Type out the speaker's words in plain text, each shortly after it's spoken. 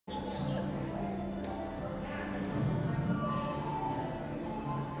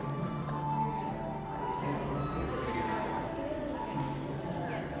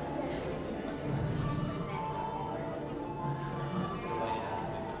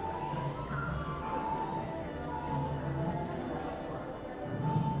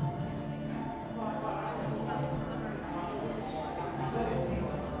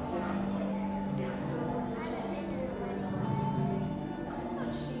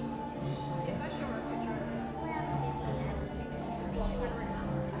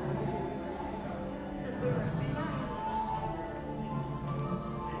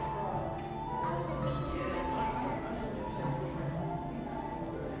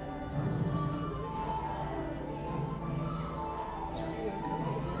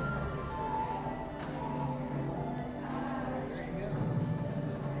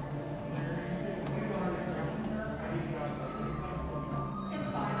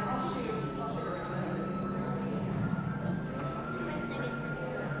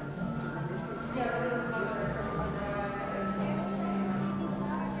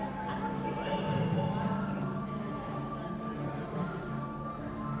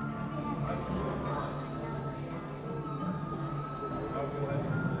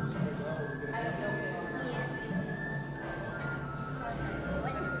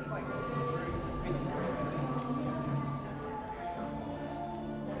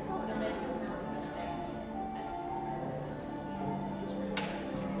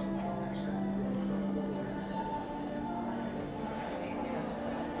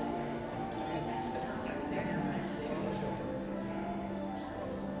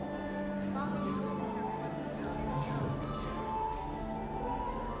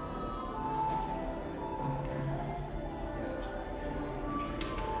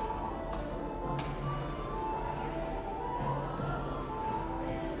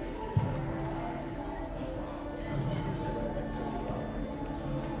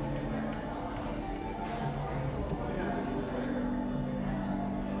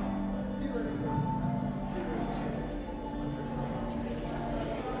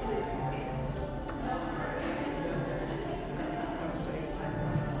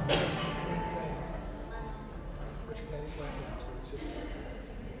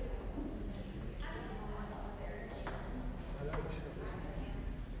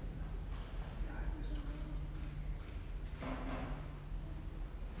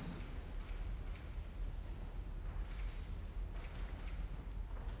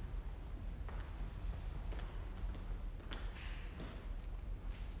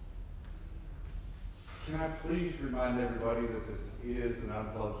Can I please remind everybody that this is an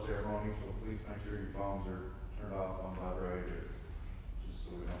unplugged ceremony, so please make sure your phones are turned off on vibrate, or just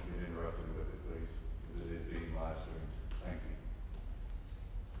so we don't get interrupted with it, please, because it is being live streamed. Thank you.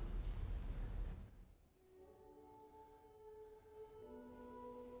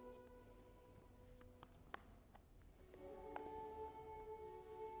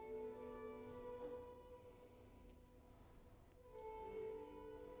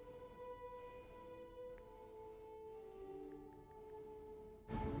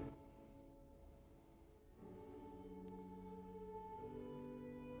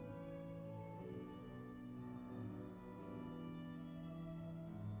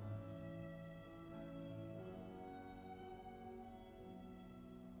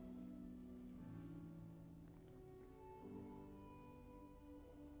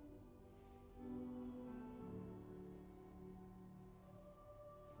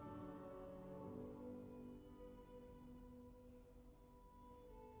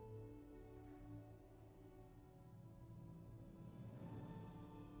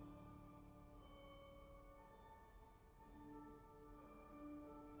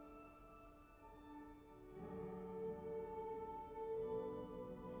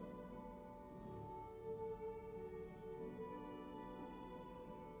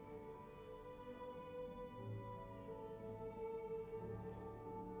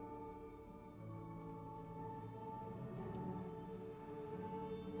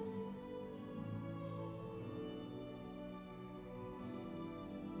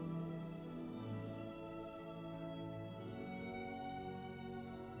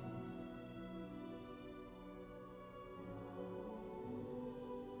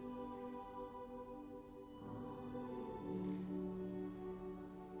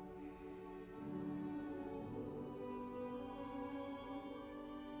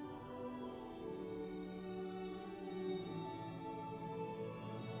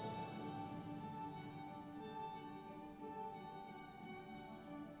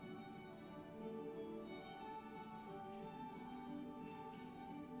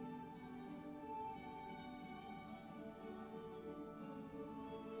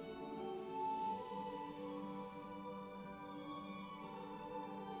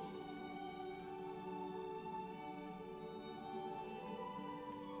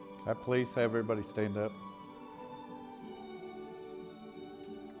 Can I please have everybody stand up?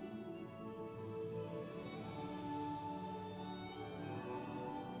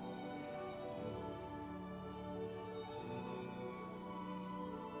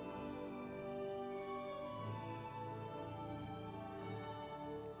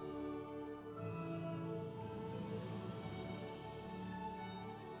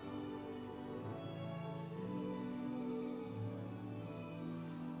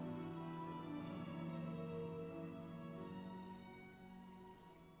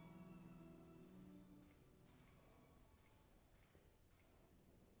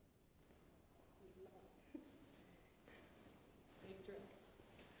 Big dress.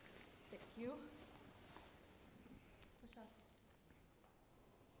 Thank you. Michelle.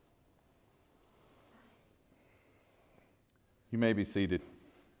 You may be seated.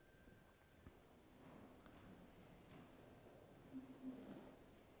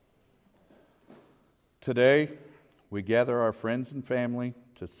 Today, we gather our friends and family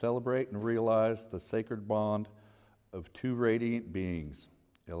to celebrate and realize the sacred bond of two radiant beings,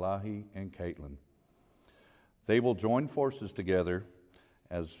 Ilahi and Kaitlyn. They will join forces together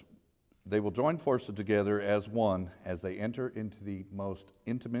as one as they enter into the most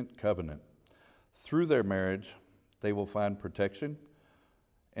intimate covenant. Through their marriage, they will find protection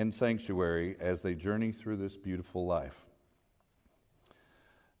and sanctuary as they journey through this beautiful life.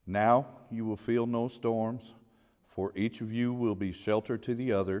 Now you will feel no storms, for each of you will be shelter to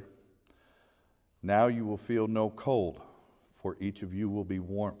the other. Now you will feel no cold, for each of you will be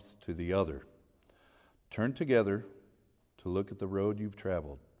warmth to the other. Turn together to look at the road you've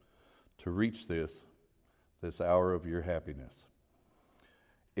traveled to reach this hour of your happiness.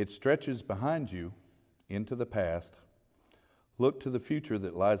 It stretches behind you into the past. Look to the future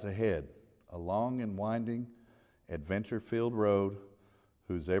that lies ahead, a long and winding, adventure-filled road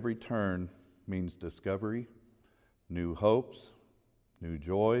whose every turn means discovery, new hopes, new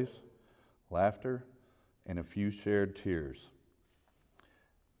joys, laughter, and a few shared tears.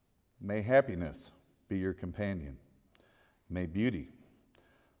 May happiness be your companion. May beauty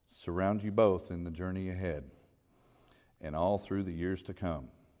surround you both in the journey ahead and all through the years to come.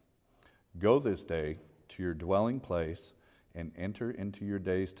 Go this day to your dwelling place and enter into your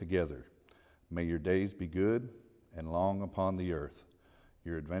days together. May your days be good and long upon the earth.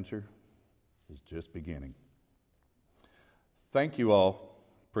 Your adventure is just beginning. Thank you all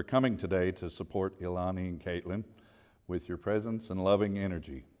for coming today to support Ilahi and Kaitlyn with your presence and loving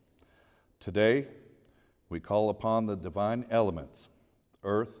energy. Today, we call upon the divine elements,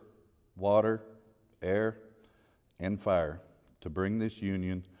 earth, water, air, and fire, to bring this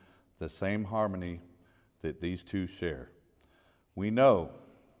union the same harmony that these two share. We know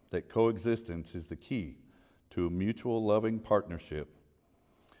that coexistence is the key to a mutual loving partnership.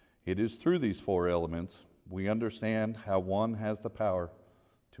 It is through these four elements we understand how one has the power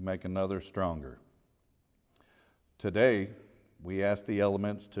to make another stronger. Today, we ask the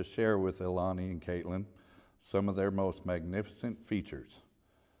elements to share with Ilahi and Kaitlyn some of their most magnificent features.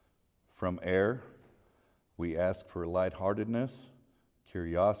 From air, we ask for lightheartedness,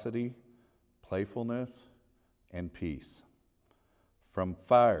 curiosity, playfulness, and peace. From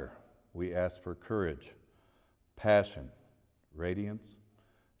fire, we ask for courage, passion, radiance,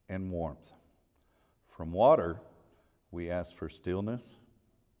 and warmth. From water, we ask for stillness,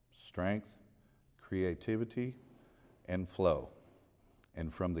 strength, creativity, and flow.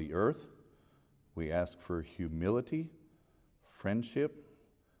 And from the earth, we ask for humility, friendship,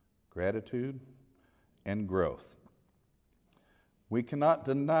 gratitude, and growth. We cannot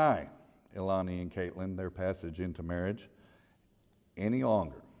deny Ilahi and Kaitlyn their passage into marriage any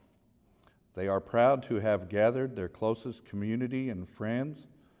longer. They are proud to have gathered their closest community and friends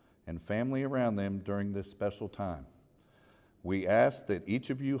and family around them during this special time. We ask that each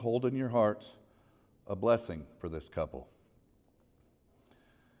of you hold in your hearts a blessing for this couple.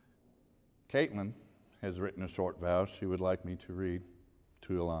 Kaitlyn has written a short vow she would like me to read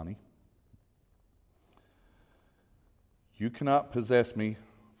to Ilahi. You cannot possess me,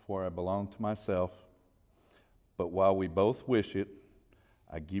 for I belong to myself, but while we both wish it,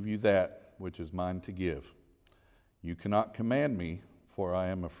 I give you that which is mine to give. You cannot command me, for I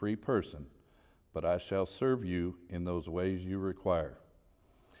am a free person, but I shall serve you in those ways you require.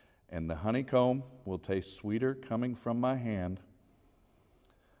 And the honeycomb will taste sweeter coming from my hand.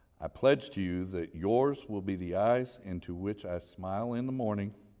 I pledge to you that yours will be the eyes into which I smile in the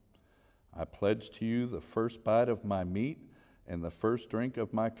morning. I pledge to you the first bite of my meat and the first drink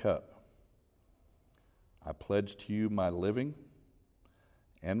of my cup. I pledge to you my living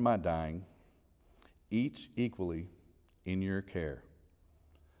and my dying, each equally in your care.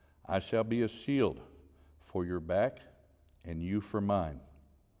 I shall be a shield for your back and you for mine.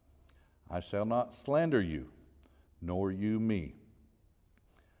 I shall not slander you, nor you me.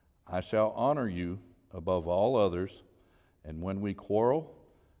 I shall honor you above all others, and when we quarrel,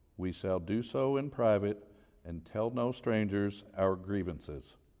 we shall do so in private and tell no strangers our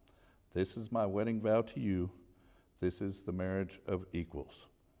grievances. This is my wedding vow to you. This is the marriage of equals.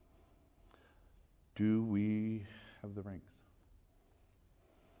 Do we have the rings?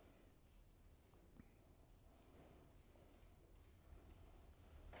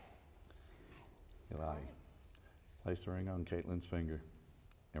 Ilahi, place the ring on Kaitlyn's finger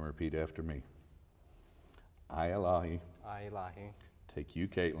and repeat after me. I, Ilahi, take you,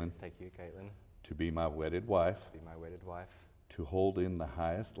 Kaitlyn, to be my wedded wife, to hold in the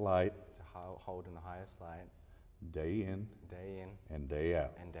highest light, day in and day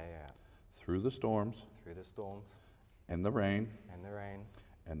out, through the storms and the rain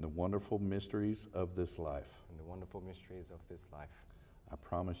and the wonderful mysteries of this life. I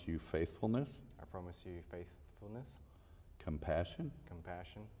promise you faithfulness, compassion,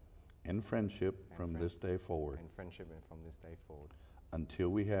 and friendship from this day forward, until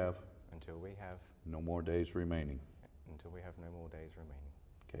we have no more days remaining.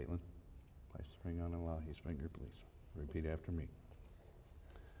 Kaitlyn, place the ring on Ilahi's finger, please. Repeat after me.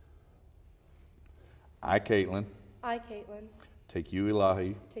 I, Kaitlyn, take you,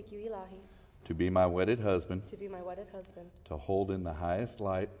 Ilahi, to be my wedded husband, to hold in the highest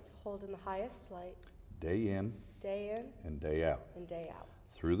light, day in and day out,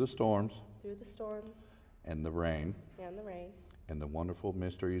 through the storms and the rain and the wonderful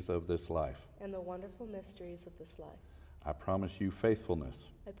mysteries of this life. I promise you faithfulness,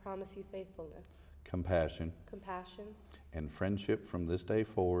 compassion, and friendship from this day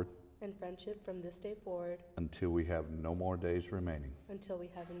forward, until we have no more days remaining.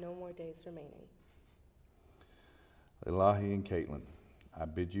 Ilahi and Kaitlyn, I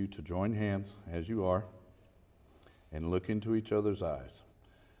bid you to join hands as you are and look into each other's eyes.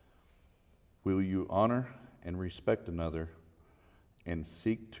 Will you honor and respect another and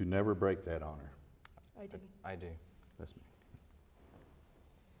seek to never break that honor? I do. That's me.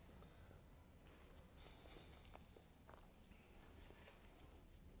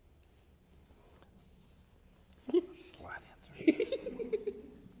 Slide in through.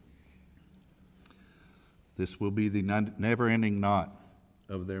 This will be the never-ending knot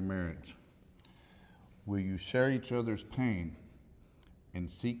of their marriage. Will you share each other's pain and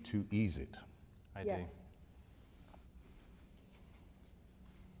seek to ease it? I do. Yes.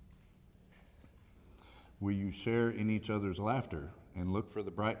 Will you share in each other's laughter and look for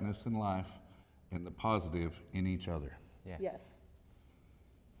the brightness in life and the positive in each other? Yes. Yes.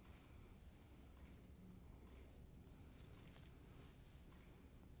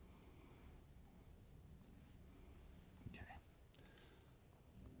 Okay.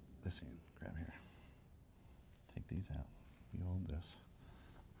 This end, grab here. Take these out. You hold this,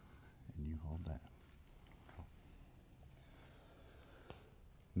 and you hold that.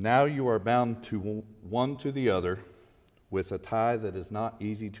 Now you are bound to one to the other with a tie that is not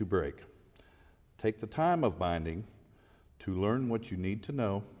easy to break. Take the time of binding to learn what you need to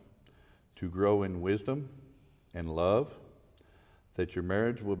know, to grow in wisdom and love, that your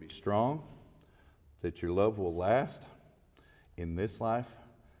marriage will be strong, that your love will last in this life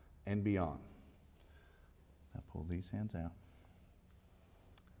and beyond. Now pull these hands out.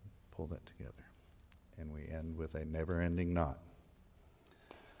 Pull that together. And we end with a never-ending knot.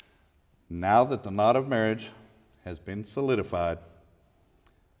 Now that the knot of marriage has been solidified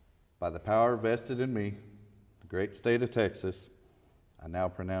by the power vested in me, the great state of Texas, I now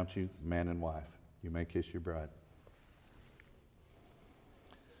pronounce you man and wife. You may kiss your bride.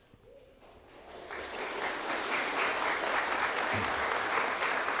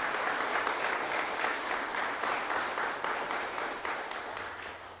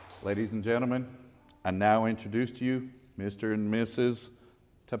 Ladies and gentlemen, I now introduce to you Mr. and Mrs.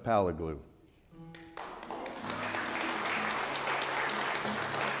 Tapalaglu.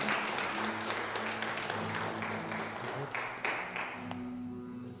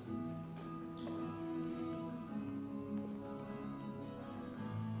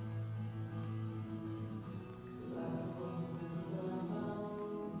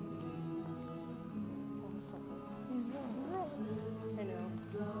 I know.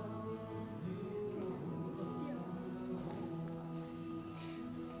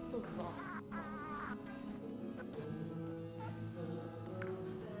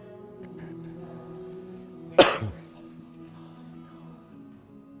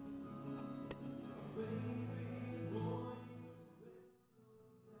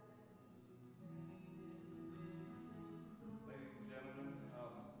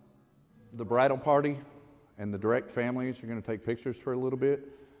 The bridal party and the direct families are going to take pictures for a little bit.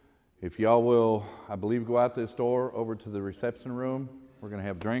 If y'all will, I believe, go out this door over to the reception room. We're going to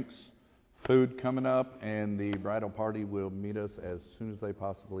have drinks, food coming up, and the bridal party will meet us as soon as they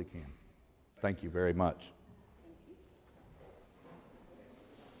possibly can. Thank you very much.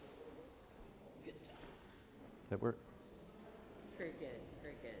 That work? Very good.